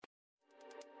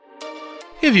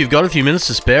If you've got a few minutes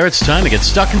to spare, it's time to get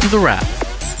stuck into the wrap.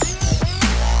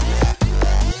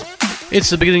 It's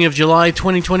the beginning of July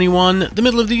 2021, the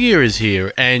middle of the year is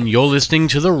here, and you're listening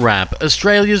to The Wrap,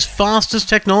 Australia's fastest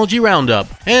technology roundup.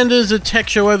 And as the tech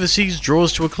show overseas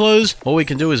draws to a close, all we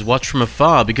can do is watch from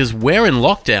afar because we're in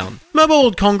lockdown. Mobile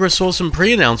World Congress saw some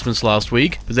pre-announcements last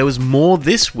week, but there was more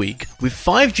this week, with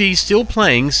 5G still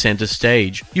playing center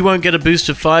stage. You won't get a boost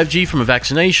of 5G from a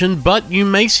vaccination, but you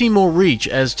may see more reach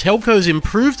as telcos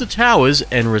improve the towers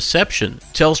and reception.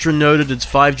 Telstra noted its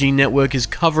 5G network is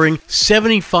covering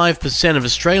 75% of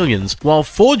Australians, while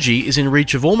 4G is in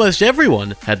reach of almost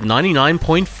everyone at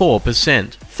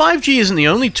 99.4%. 5G isn't the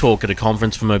only talk at a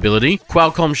conference for mobility.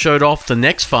 Qualcomm showed off the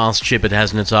next fast chip it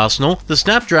has in its arsenal, the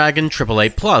Snapdragon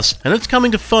 888 Plus, and it's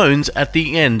coming to phones at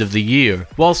the end of the year,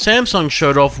 while Samsung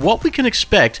showed off what we can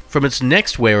expect from its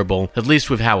next wearable, at least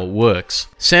with how it works.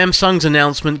 Samsung's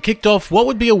announcement kicked off what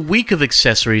would be a week of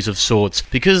accessories of sorts,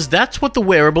 because that's what the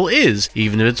wearable is,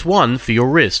 even if it's one for your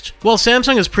wrist. While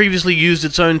Samsung has previously used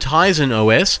its own Tizen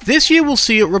OS, this year we'll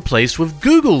see it replaced with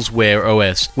Google's Wear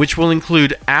OS, which will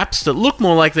include apps that look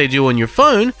more like they do on your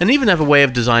phone, and even have a way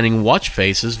of designing watch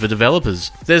faces for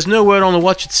developers. There's no word on the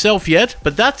watch itself yet,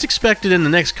 but that's expected in the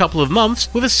next couple of months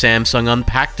with a Samsung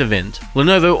Unpacked event.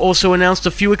 Lenovo also announced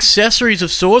a few accessories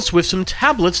of sorts with some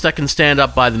tablets that can stand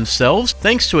up by themselves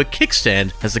thanks to a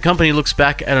kickstand, as the company looks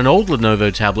back at an old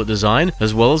Lenovo tablet design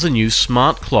as well as a new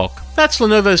smart clock. That's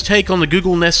Lenovo's take on the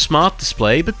Google Nest Smart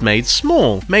Display, but made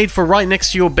small. Made for right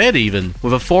next to your bed even.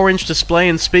 With a 4-inch display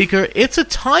and speaker, it's a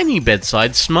tiny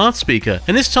bedside smart speaker,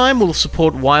 and this time will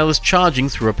support wireless charging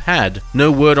through a pad.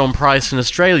 No word on price in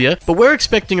Australia, but we're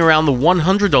expecting around the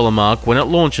 $100 mark when it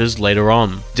launches later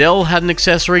on. Dell had an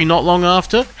accessory not long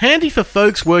after, handy for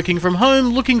folks working from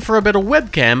home looking for a better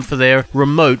webcam for their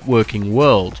remote working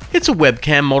world. It's a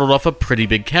webcam modeled off a pretty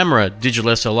big camera,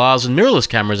 digital SLRs and mirrorless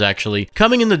cameras actually,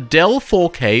 coming in the Dell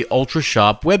 4K Ultra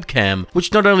Sharp webcam,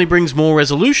 which not only brings more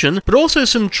resolution, but also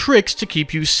some tricks to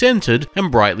keep you centered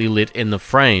and brightly lit in the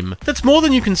frame. That's more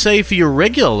than you can say for your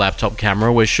regular laptop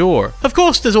camera, we're sure. Of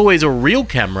course, there's always a real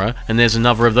camera, and there's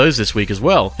another of those this week as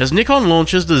well, as Nikon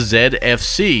launches the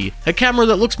ZFC, a camera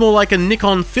that looks more like a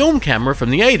Nikon film camera from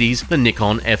the 80s, the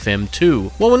Nikon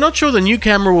FM2. While we're not sure the new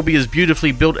camera will be as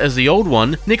beautifully built as the old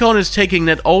one, Nikon is taking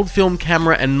that old film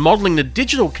camera and modeling the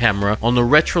digital camera on the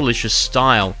retrolicious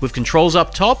style, with controls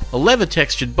up top, a leather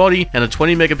textured body, and a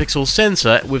 20 megapixel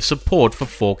sensor with support for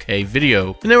 4K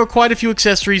video. And there were quite a few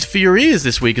accessories for your ears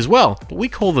this week as well, but we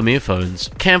call them earphones.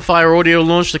 Campfire Audio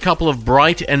launched a couple of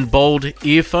bright and bold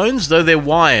earphones, though they're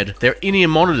wired. They're in-ear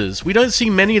monitors. We don't see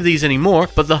many of these anymore,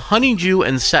 but the Honeydew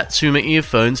and Satsuma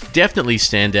earphones definitely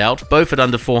stand out, both at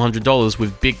under $400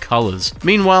 with big colors.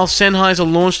 Meanwhile,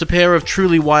 Sennheiser launched a pair of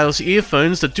truly wireless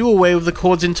earphones that do away with the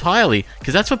cords entirely,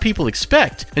 because that's what people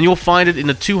expect, and you'll find it in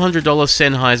the $200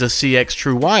 Sennheiser CX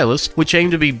True Wireless, which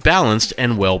aim to be balanced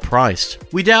and well priced.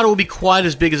 We doubt it will be quite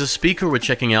as big as a speaker we're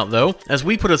checking out though, as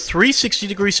we put a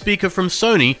 360-degree speaker from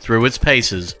Sony through its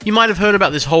paces. You might have heard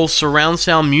about this whole surround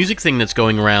sound music thing that's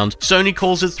going around. Sony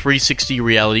calls it 360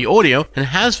 reality audio, and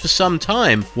has for some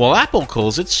time, while Apple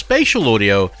calls it spatial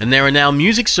audio, and there are now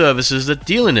music services that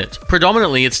deal in it.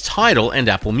 Predominantly it's Tidal and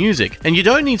Apple Music, and you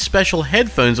don't need special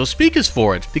headphones or speakers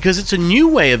for it, because it's a new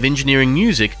way of engineering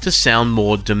music to sound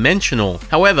more dimensional.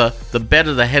 However, the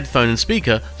better the headphone and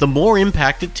speaker, the more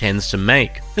impact it tends to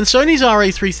make. And Sony's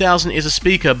RA3000 is a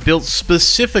speaker built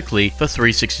specifically for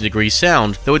 360-degree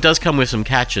sound, though it does come with some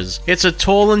catches. It's a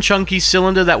tall and chunky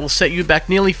cylinder that will set you back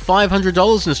nearly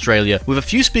 $500 in Australia, with a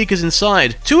few speakers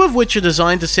inside, 2 of which are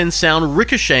designed to send sound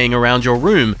ricocheting around your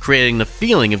room, creating the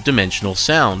feeling of dimensional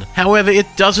sound. However, it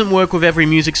doesn't work with every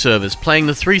music service, playing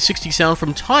the 360 sound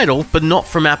from Tidal, but not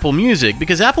from Apple Music,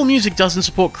 because Apple Music doesn't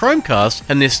support Chromecast,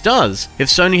 and this does. If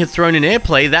Sony had thrown in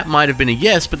AirPlay, that might have been a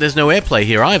yes, but there's no AirPlay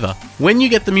here either. When you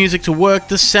get the music to work,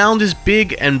 the sound is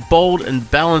big and bold and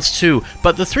balanced too,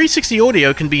 but the 360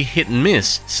 audio can be hit and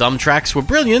miss. Some tracks were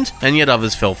brilliant, and yet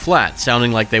others fell flat,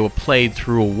 sounding like they were played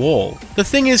through a wall. The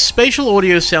thing is, spatial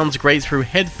audio sounds great through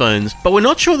headphones, but we're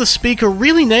not sure the speaker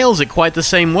really nails it quite the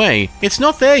same way. It's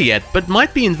not there yet, but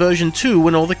might be in version 2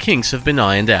 when all the kinks have been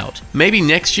ironed out. Maybe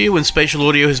next year when spatial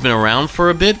audio has been around for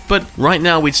a bit, but right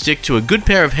now we'd stick to a good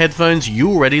pair of headphones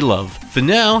you already love. For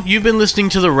now, you've been listening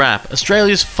to The Wrap,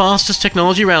 Australia's fastest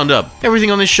technology roundup. Everything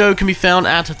on this show can be found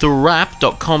at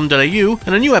thewrap.com.au,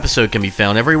 and a new episode can be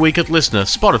found every week at Listener,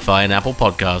 Spotify, and Apple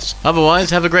Podcasts. Otherwise,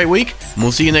 have a great week, and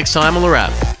we'll see you next time on The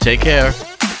Wrap. Take care.